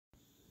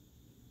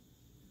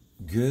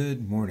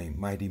Good morning,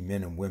 mighty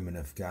men and women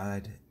of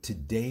God.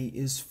 Today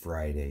is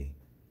Friday,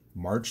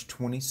 March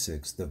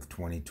 26th of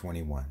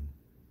 2021.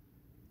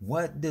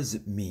 What does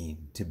it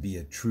mean to be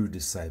a true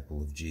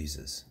disciple of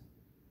Jesus?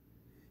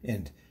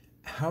 And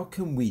how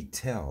can we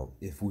tell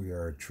if we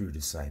are a true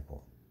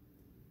disciple?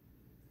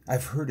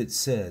 I've heard it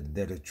said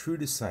that a true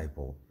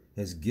disciple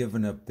has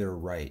given up their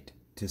right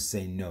to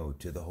say no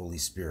to the Holy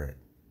Spirit.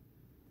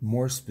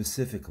 More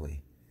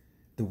specifically,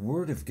 the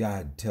Word of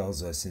God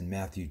tells us in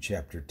Matthew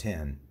chapter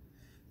 10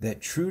 that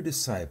true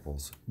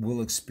disciples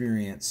will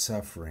experience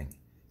suffering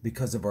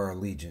because of our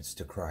allegiance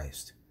to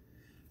Christ,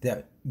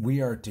 that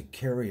we are to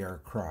carry our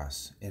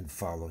cross and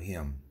follow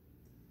Him.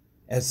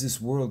 As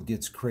this world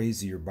gets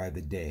crazier by the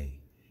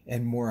day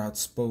and more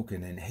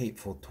outspoken and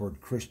hateful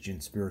toward Christian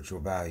spiritual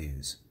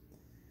values,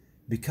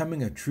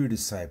 becoming a true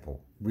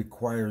disciple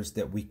requires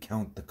that we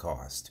count the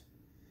cost.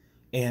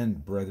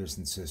 And, brothers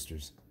and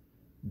sisters,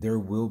 there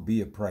will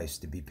be a price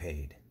to be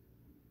paid.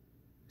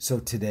 So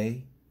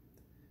today,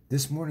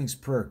 this morning's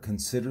prayer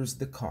considers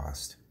the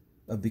cost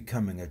of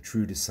becoming a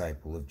true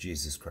disciple of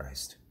Jesus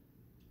Christ.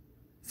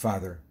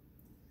 Father,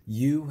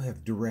 you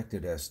have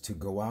directed us to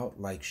go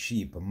out like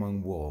sheep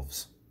among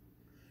wolves.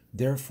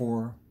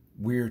 Therefore,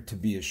 we are to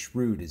be as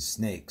shrewd as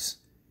snakes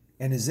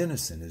and as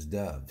innocent as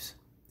doves.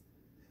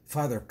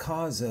 Father,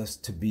 cause us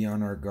to be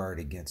on our guard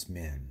against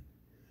men,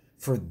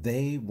 for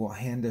they will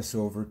hand us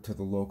over to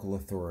the local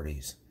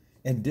authorities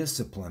and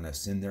discipline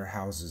us in their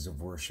houses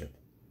of worship.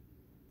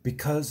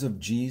 Because of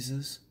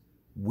Jesus,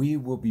 we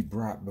will be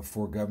brought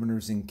before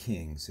governors and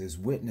kings as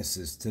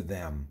witnesses to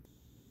them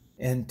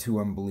and to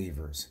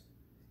unbelievers.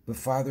 But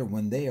Father,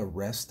 when they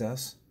arrest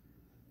us,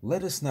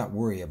 let us not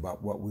worry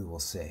about what we will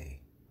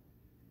say,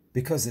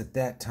 because at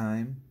that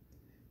time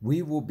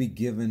we will be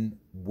given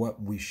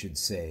what we should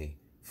say,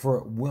 for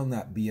it will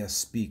not be us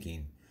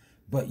speaking,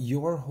 but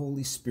your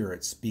Holy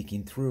Spirit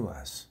speaking through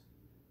us.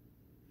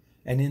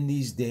 And in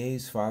these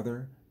days,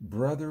 Father,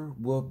 brother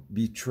will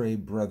betray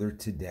brother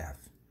to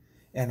death,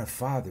 and a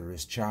father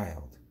his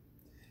child.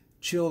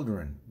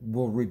 Children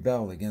will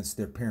rebel against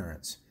their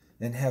parents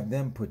and have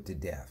them put to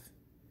death.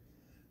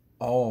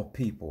 All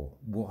people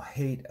will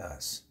hate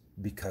us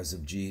because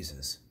of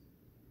Jesus.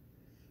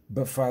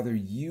 But Father,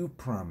 you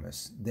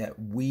promise that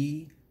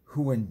we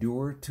who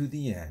endure to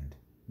the end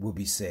will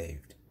be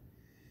saved.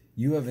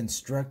 You have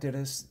instructed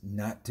us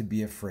not to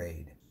be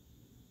afraid.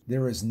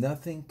 There is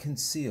nothing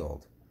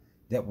concealed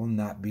that will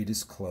not be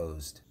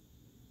disclosed.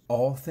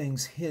 All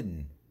things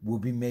hidden will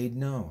be made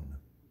known.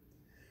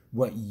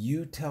 What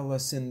you tell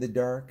us in the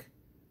dark,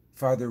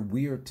 Father,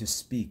 we are to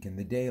speak in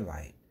the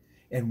daylight.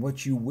 And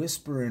what you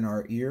whisper in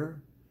our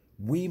ear,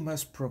 we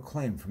must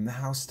proclaim from the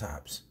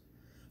housetops.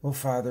 Oh,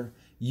 Father,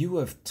 you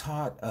have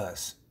taught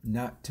us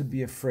not to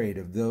be afraid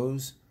of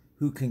those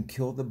who can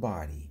kill the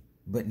body,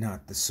 but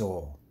not the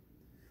soul.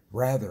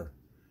 Rather,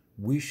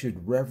 we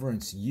should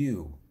reverence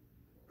you,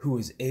 who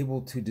is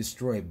able to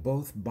destroy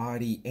both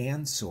body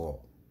and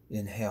soul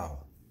in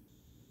hell.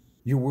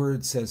 Your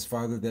word says,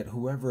 Father, that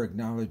whoever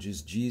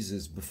acknowledges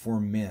Jesus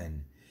before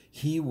men,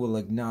 he will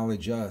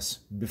acknowledge us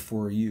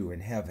before you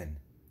in heaven.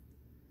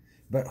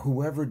 But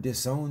whoever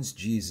disowns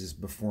Jesus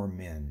before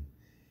men,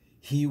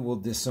 he will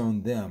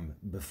disown them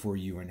before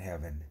you in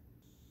heaven.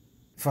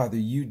 Father,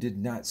 you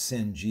did not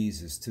send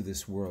Jesus to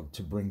this world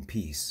to bring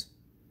peace,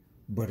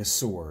 but a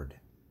sword.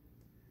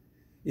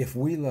 If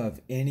we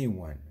love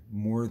anyone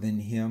more than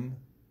him,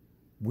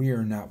 we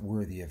are not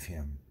worthy of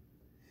him.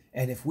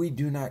 And if we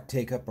do not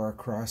take up our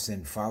cross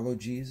and follow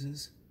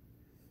Jesus,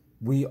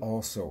 we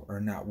also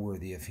are not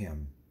worthy of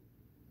him.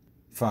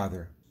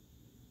 Father,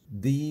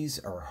 these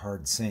are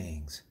hard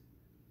sayings,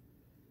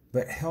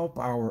 but help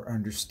our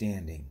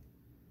understanding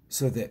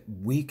so that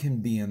we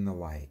can be in the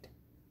light,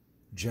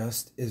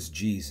 just as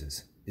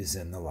Jesus is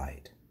in the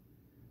light.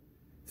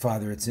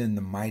 Father, it's in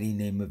the mighty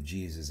name of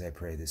Jesus I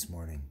pray this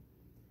morning.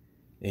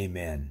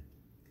 Amen.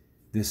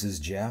 This is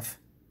Jeff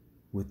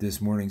with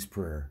this morning's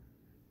prayer,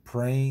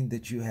 praying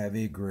that you have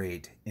a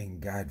great and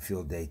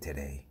God-filled day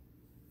today.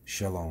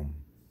 Shalom.